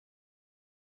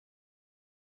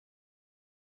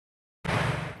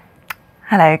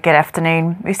Hello, good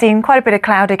afternoon. We've seen quite a bit of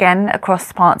cloud again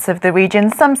across parts of the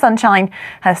region. Some sunshine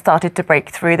has started to break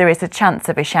through. There is a chance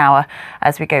of a shower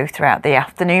as we go throughout the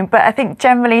afternoon, but I think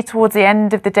generally towards the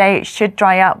end of the day it should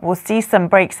dry up. We'll see some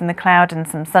breaks in the cloud and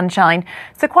some sunshine.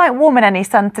 So quite warm in any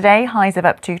sun today, highs of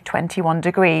up to 21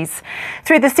 degrees.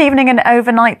 Through this evening and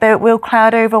overnight though, it will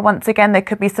cloud over once again. There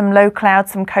could be some low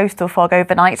clouds, some coastal fog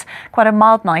overnight. Quite a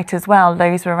mild night as well.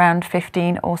 Lows are around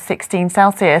 15 or 16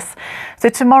 Celsius. So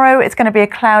tomorrow it's going to be a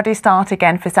cloudy start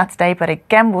again for Saturday, but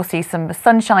again we'll see some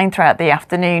sunshine throughout the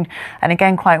afternoon and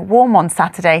again quite warm on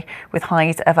Saturday with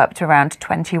highs of up to around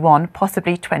 21,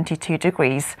 possibly 22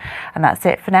 degrees. And that's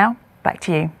it for now. Back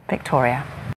to you, Victoria.